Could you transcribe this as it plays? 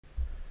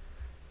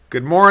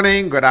Good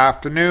morning, good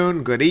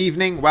afternoon, good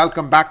evening.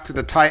 Welcome back to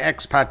the Thai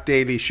Expat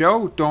Daily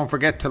Show. Don't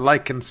forget to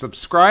like and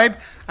subscribe,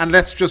 and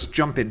let's just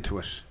jump into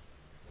it.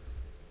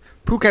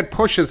 Phuket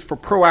pushes for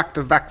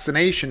proactive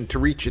vaccination to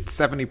reach its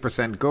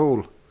 70%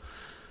 goal.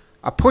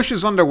 A push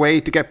is underway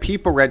to get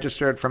people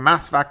registered for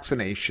mass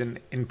vaccination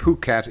in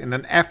Phuket in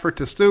an effort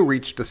to still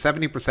reach the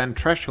 70%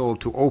 threshold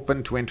to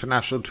open to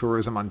international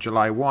tourism on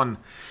July 1.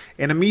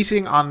 In a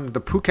meeting on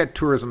the Phuket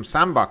Tourism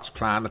Sandbox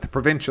Plan at the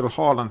Provincial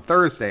Hall on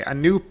Thursday, a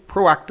new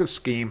proactive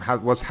scheme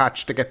was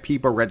hatched to get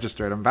people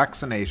registered and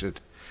vaccinated.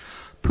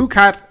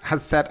 Phuket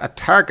has set a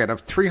target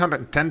of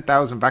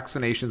 310,000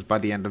 vaccinations by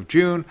the end of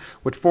June,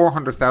 with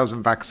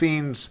 400,000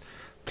 vaccines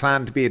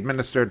planned to be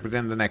administered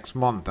within the next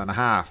month and a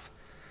half.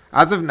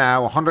 As of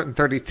now,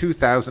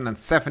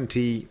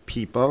 132,070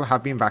 people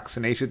have been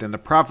vaccinated in the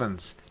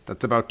province.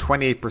 That's about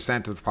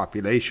 28% of the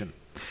population.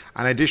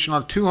 An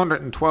additional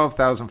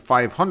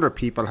 212,500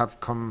 people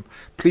have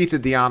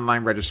completed the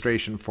online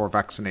registration for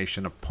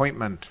vaccination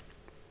appointment.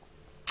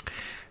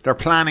 They're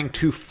planning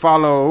to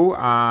follow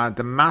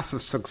the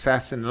massive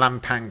success in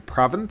Lampang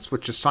province,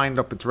 which has signed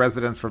up its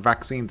residents for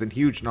vaccines in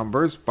huge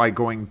numbers by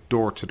going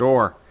door to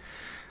door.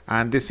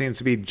 And this seems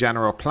to be the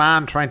general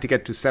plan, trying to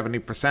get to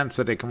 70%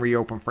 so they can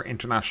reopen for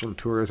international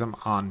tourism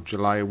on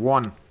July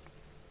 1.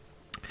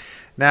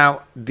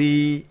 Now,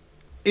 the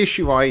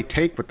issue I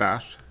take with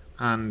that,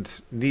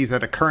 and these are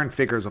the current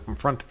figures up in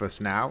front of us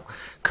now,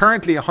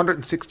 currently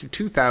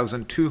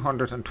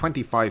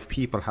 162,225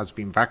 people has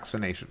been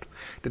vaccinated.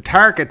 The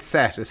target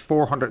set is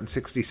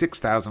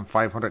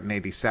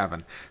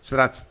 466,587, so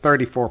that's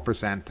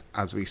 34%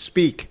 as we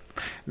speak.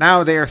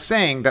 Now they are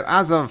saying that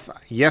as of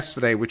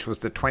yesterday, which was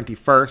the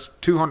 21st,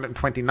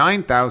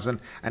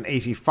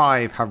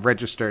 229,085 have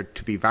registered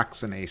to be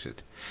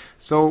vaccinated.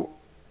 So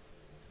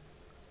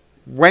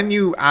when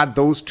you add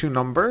those two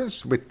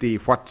numbers with the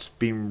what's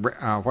been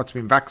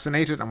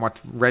vaccinated and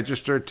what's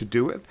registered to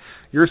do it,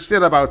 you're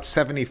still about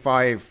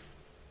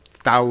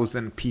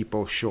 75,000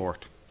 people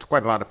short. It's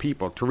quite a lot of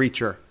people to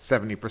reach your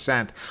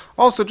 70%.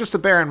 Also, just to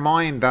bear in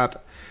mind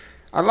that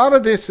a lot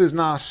of this is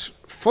not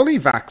fully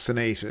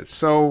vaccinated.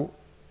 So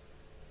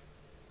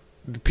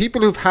the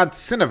people who've had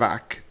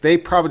Sinovac, they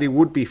probably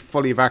would be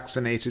fully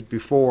vaccinated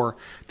before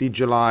the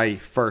July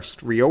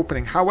 1st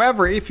reopening.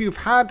 However, if you've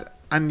had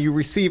and you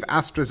receive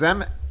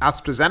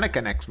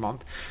AstraZeneca next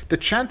month, the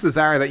chances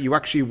are that you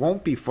actually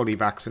won't be fully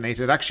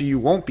vaccinated. Actually, you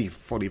won't be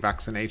fully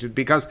vaccinated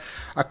because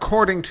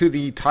according to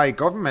the Thai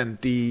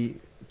government, the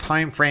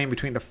time frame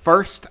between the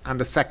first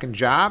and the second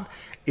jab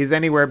is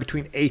anywhere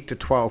between 8 to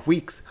 12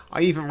 weeks.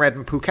 I even read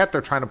in Phuket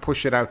they're trying to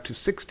push it out to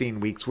 16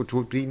 weeks, which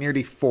would be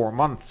nearly 4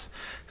 months.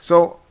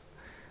 So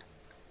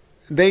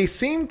they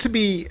seem to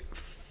be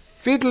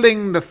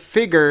fiddling the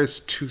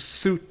figures to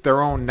suit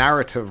their own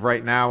narrative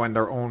right now and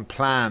their own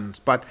plans,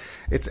 but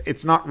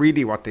it's not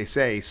really what they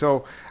say.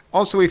 So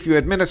also, if you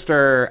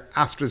administer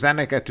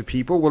AstraZeneca to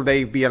people, will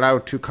they be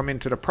allowed to come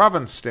into the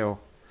province still?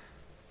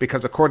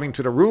 Because according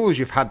to the rules,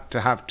 you've had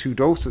to have 2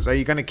 doses. Are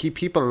you going to keep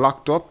people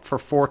locked up for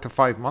 4 to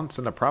 5 months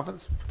in the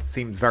province?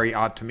 Seems very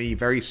odd to me,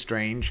 very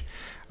strange.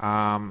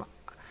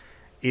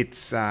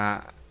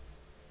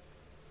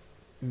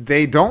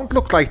 They don't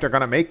look like they're going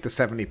to make the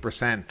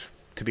 70%,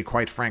 to be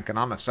quite frank and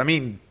honest. I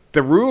mean,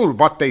 the rule,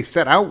 what they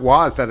set out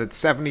was that it's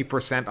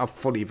 70% of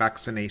fully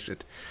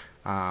vaccinated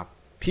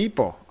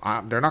people.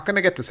 They're not going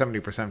to get to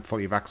 70%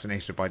 fully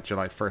vaccinated by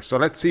July 1st. So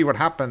let's see what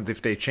happens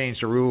if they change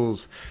the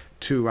rules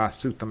to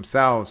suit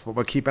themselves. But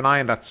we'll keep an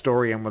eye on that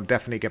story and we'll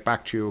definitely get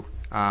back to you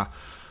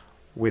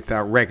with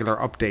regular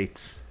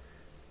updates.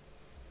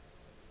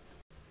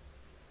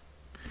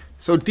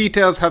 So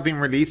details have been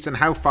released on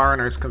how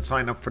foreigners can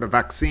sign up for the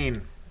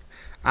vaccine.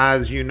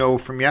 As you know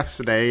from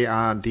yesterday,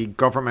 the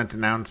government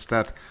announced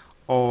that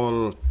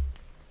all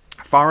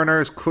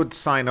foreigners could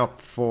sign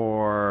up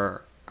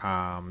for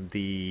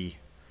the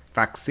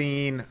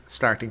vaccine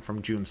starting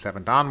from June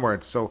 7th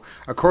onwards. So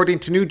according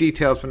to new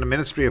details from the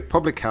Ministry of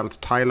Public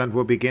Health, Thailand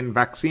will begin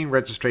vaccine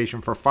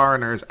registration for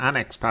foreigners and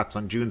expats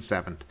on June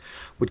 7th.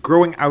 With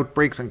growing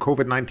outbreaks and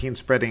COVID-19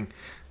 spreading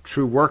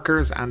through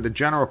workers and the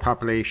general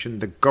population,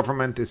 the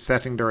government is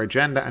setting their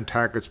agenda and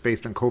targets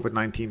based on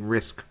COVID-19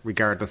 risk,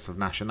 regardless of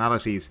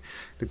nationalities.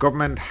 The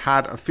government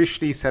had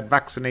officially set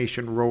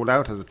vaccination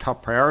rollout as a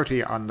top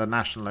priority on the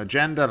national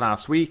agenda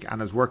last week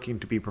and is working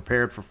to be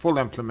prepared for full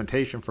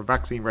implementation for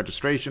vaccine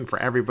registration for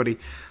everybody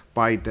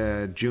by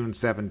the June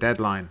 7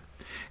 deadline.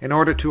 In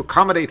order to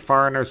accommodate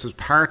foreigners as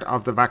part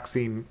of the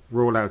vaccine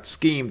rollout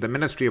scheme, the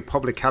Ministry of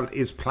Public Health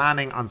is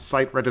planning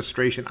on-site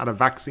registration at a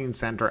vaccine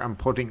centre and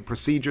putting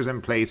procedures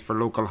in place for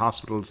local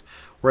hospitals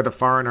where the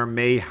foreigner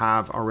may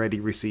have already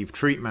received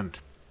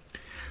treatment.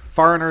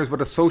 Foreigners with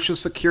a social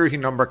security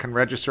number can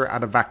register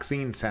at a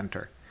vaccine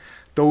centre.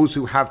 Those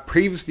who have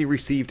previously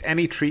received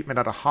any treatment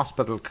at a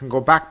hospital can go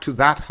back to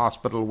that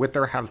hospital with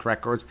their health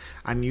records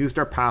and use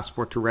their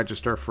passport to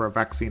register for a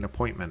vaccine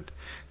appointment.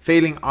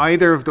 Failing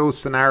either of those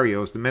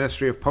scenarios, the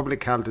Ministry of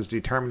Public Health is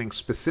determining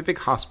specific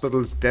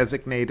hospitals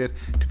designated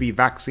to be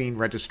vaccine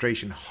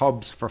registration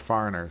hubs for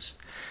foreigners.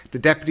 The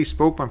Deputy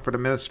Spokesman for the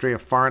Ministry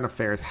of Foreign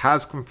Affairs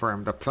has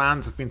confirmed that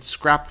plans have been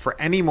scrapped for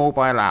any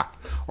mobile app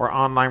or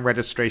online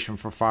registration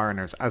for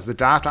foreigners, as the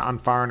data on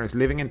foreigners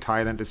living in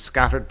Thailand is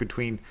scattered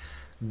between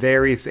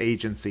various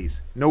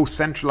agencies. No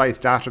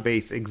centralized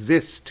database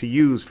exists to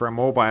use for a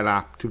mobile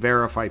app to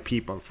verify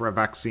people for a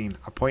vaccine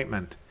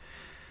appointment.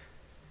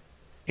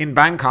 In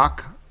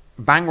Bangkok,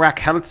 Bang Rak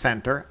Health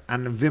Centre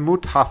and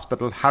Vimut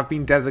Hospital have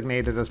been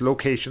designated as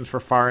locations for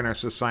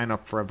foreigners to sign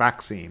up for a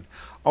vaccine.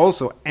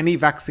 Also, any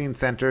vaccine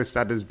centres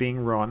that is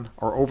being run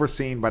or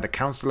overseen by the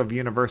Council of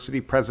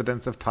University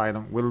Presidents of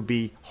Thailand will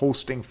be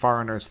hosting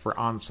foreigners for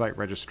on-site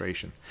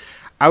registration.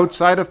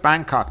 Outside of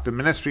Bangkok, the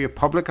Ministry of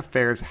Public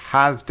Affairs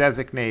has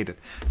designated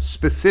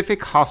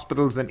specific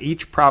hospitals in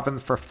each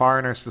province for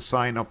foreigners to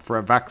sign up for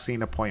a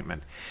vaccine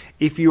appointment.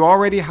 If you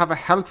already have a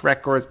health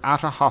record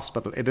at a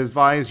hospital, it is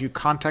advised you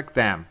contact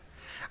them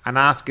and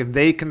ask if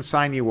they can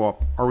sign you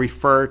up or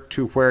refer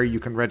to where you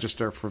can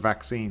register for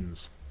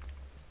vaccines.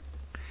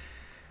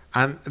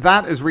 And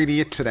that is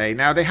really it today.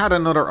 Now, they had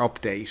another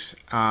update,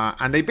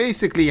 and they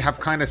basically have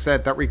kind of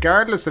said that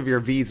regardless of your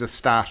visa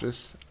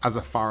status as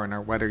a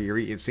foreigner, whether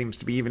it seems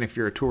to be even if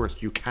you're a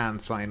tourist, you can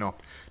sign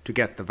up to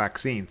get the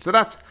vaccine. So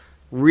that's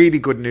really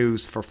good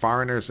news for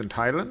foreigners in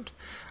Thailand.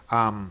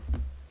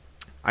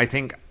 I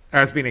think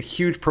there's been a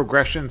huge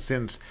progression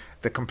since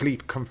the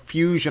complete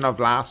confusion of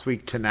last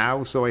week to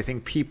now. So I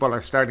think people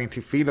are starting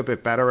to feel a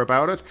bit better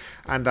about it,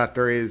 and that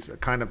there is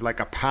kind of like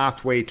a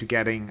pathway to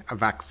getting a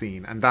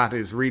vaccine. And that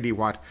is really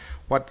what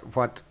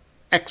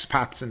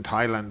expats in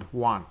Thailand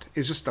want,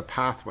 is just a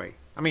pathway.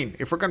 I mean,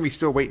 if we're going to be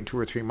still waiting 2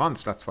 or 3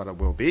 months, that's what it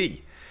will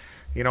be.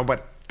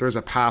 But there's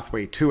a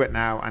pathway to it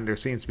now, and there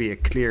seems to be a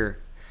clear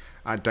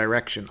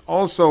direction.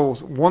 Also,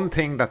 one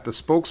thing that the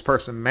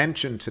spokesperson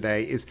mentioned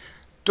today is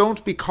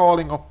don't be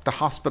calling up the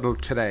hospital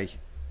today.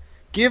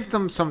 Give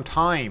them some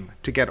time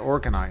to get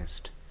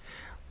organised.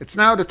 It's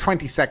now the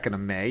 22nd of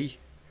May.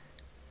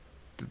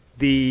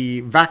 The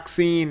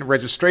vaccine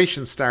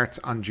registration starts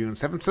on June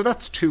 7th, so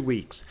that's 2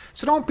 weeks.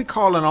 So don't be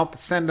calling up,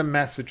 sending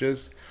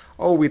messages,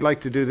 oh, we'd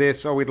like to do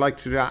this, oh, we'd like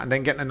to do that, and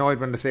then getting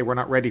annoyed when they say we're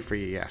not ready for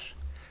you yet.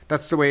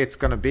 That's the way it's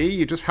going to be.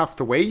 You just have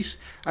to wait,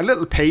 a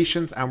little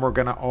patience, and we're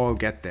going to all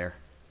get there.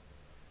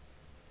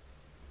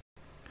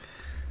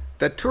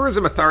 The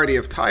Tourism Authority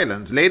of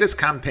Thailand's latest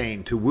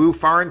campaign to woo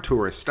foreign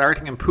tourists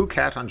starting in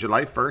Phuket on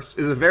July 1st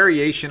is a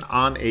variation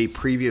on a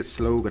previous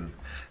slogan.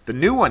 The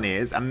new one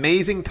is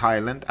Amazing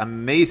Thailand,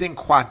 Amazing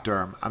Quat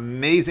Derm,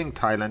 Amazing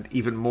Thailand,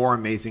 even more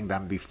amazing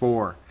than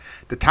before.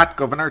 The Tat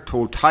governor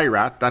told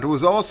Thairat that it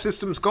was all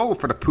systems go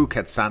for the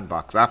Phuket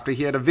sandbox after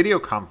he had a video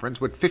conference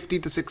with 50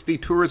 to 60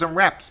 tourism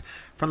reps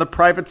from the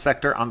private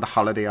sector on the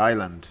holiday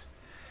island.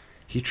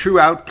 He threw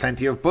out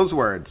plenty of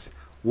buzzwords.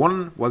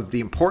 One was the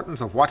importance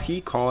of what he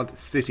called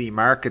city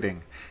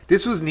marketing.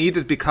 This was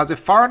needed because if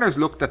foreigners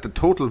looked at the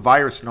total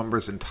virus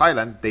numbers in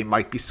Thailand, they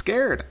might be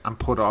scared and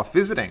put off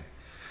visiting.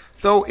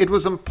 So it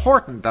was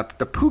important that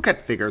the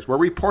Phuket figures were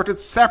reported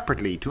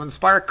separately to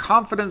inspire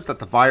confidence that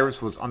the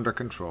virus was under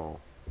control.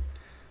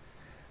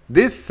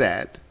 This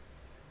said,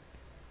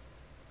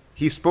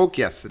 he spoke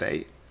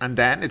yesterday, and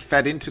then it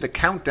fed into the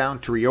countdown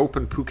to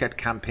reopen Phuket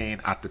campaign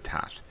at the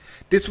Tat.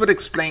 This would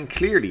explain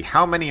clearly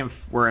how many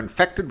were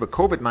infected with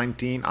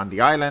COVID-19 on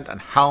the island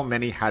and how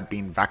many had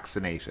been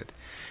vaccinated.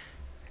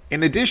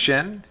 In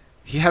addition,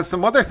 he has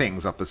some other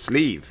things up his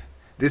sleeve.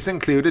 This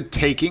included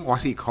taking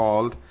what he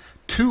called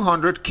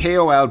 200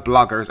 KOL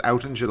bloggers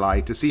out in July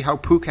to see how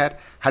Phuket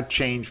had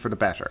changed for the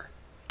better.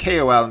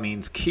 KOL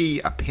means key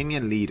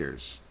opinion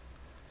leaders.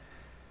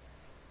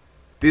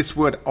 This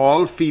would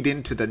all feed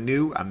into the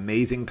new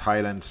Amazing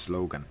Thailand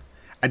slogan.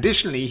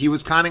 Additionally, he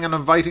was planning on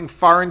inviting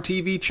foreign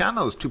TV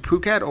channels to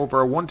Phuket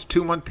over a 1 to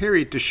 2 month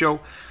period to show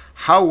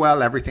how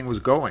well everything was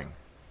going.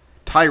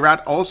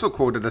 Thairat also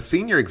quoted a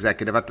senior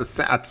executive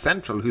at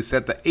Central who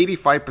said that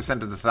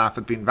 85% of the staff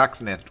had been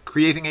vaccinated,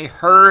 creating a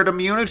herd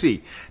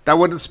immunity that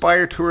would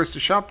inspire tourists to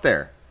shop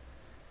there.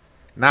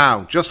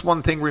 Now, just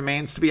one thing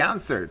remains to be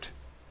answered.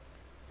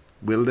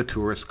 Will the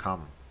tourists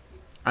come?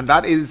 And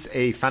that is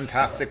a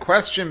fantastic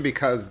question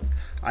because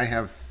I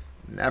have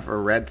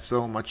never read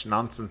so much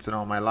nonsense in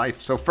all my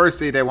life. So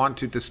firstly, they want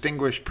to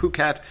distinguish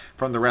Phuket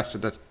from the rest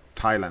of the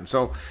Thailand.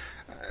 So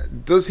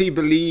does he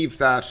believe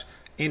that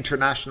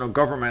international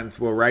governments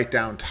will write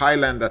down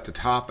Thailand at the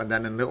top and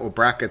then in little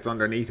brackets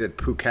underneath it,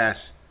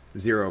 Phuket,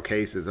 0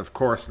 cases? Of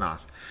course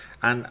not.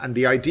 And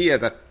the idea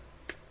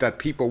that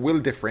people will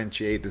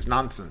differentiate is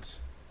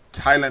nonsense.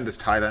 Thailand is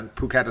Thailand.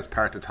 Phuket is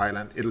part of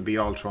Thailand. It'll be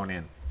all thrown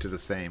in to the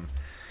same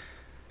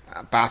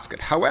basket.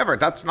 However,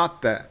 that's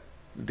not the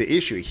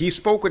issue. He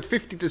spoke with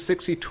 50 to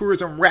 60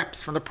 tourism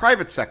reps from the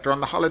private sector on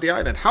the holiday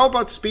island. How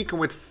about speaking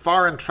with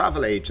foreign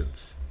travel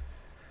agents?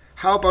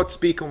 How about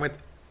speaking with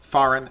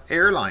foreign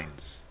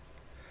airlines?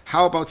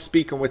 How about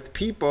speaking with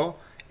people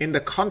in the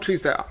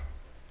countries that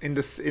in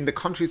the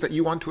countries that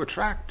you want to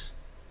attract?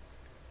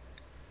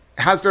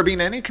 Has there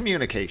been any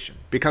communication?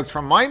 Because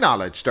from my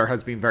knowledge, there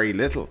has been very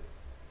little.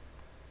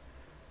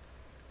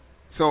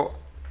 So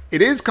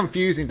it is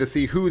confusing to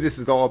see who this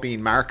is all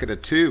being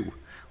marketed to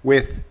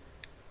with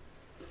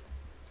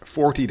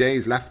 40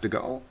 days left to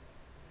go.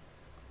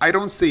 I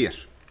don't see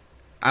it.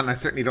 And I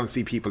certainly don't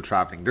see people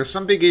traveling. There's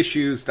some big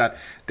issues that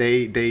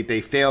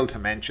they fail to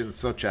mention,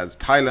 such as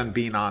Thailand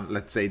being on,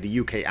 let's say, the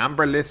UK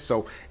Amber List.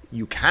 So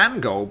you can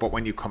go, but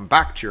when you come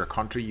back to your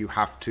country, you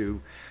have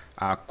to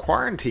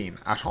quarantine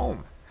at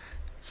home.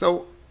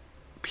 So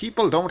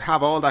people don't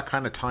have all that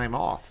kind of time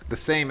off. The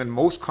same in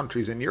most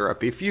countries in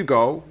Europe. If you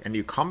go and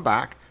you come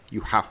back,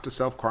 you have to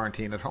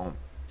self-quarantine at home.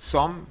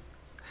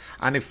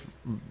 And if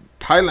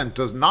Thailand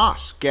does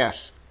not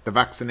get the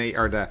vaccinate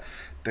or the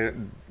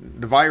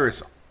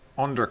virus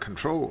under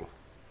control,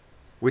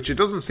 which it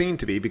doesn't seem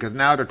to be, because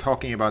now they're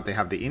talking about they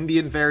have the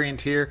Indian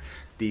variant here,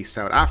 the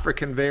South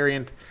African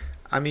variant.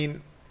 I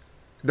mean,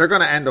 they're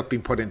going to end up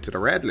being put into the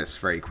red list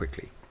very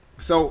quickly.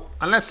 So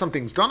unless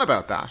something's done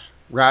about that,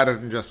 rather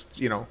than just,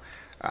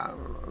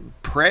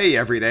 pray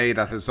every day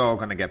that it's all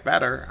going to get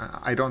better,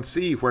 I don't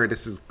see where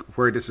this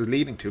is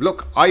leading to.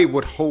 Look, I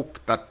would hope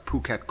that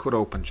Phuket could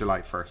open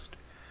July 1st.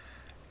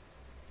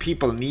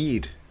 People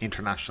need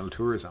international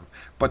tourism,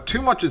 but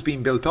too much is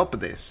being built up of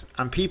this,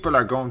 and people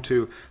are going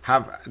to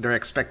have their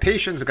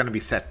expectations are going to be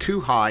set too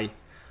high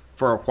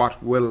for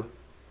what will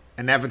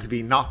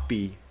inevitably not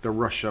be the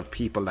rush of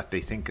people that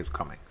they think is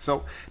coming.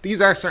 So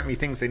these are certainly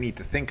things they need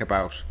to think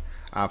about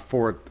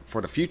for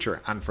the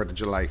future and for the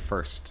July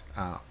 1st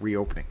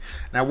reopening.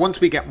 Now,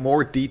 once we get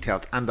more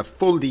details and the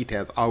full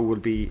details, I will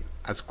be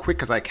as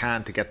quick as I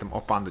can to get them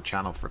up on the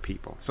channel for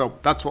people. So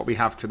that's what we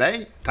have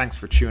today. Thanks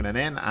for tuning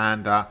in,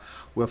 and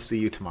we'll see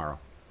you tomorrow.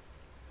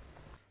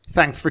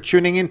 Thanks for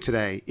tuning in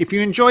today. If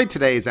you enjoyed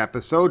today's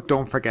episode,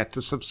 don't forget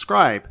to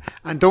subscribe,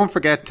 and don't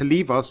forget to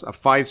leave us a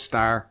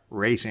 5-star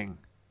rating.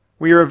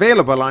 We are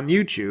available on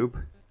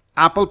YouTube,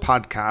 Apple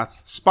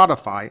Podcasts,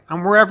 Spotify,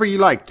 and wherever you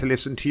like to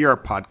listen to your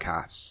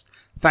podcasts.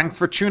 Thanks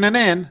for tuning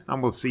in,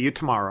 and we'll see you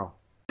tomorrow.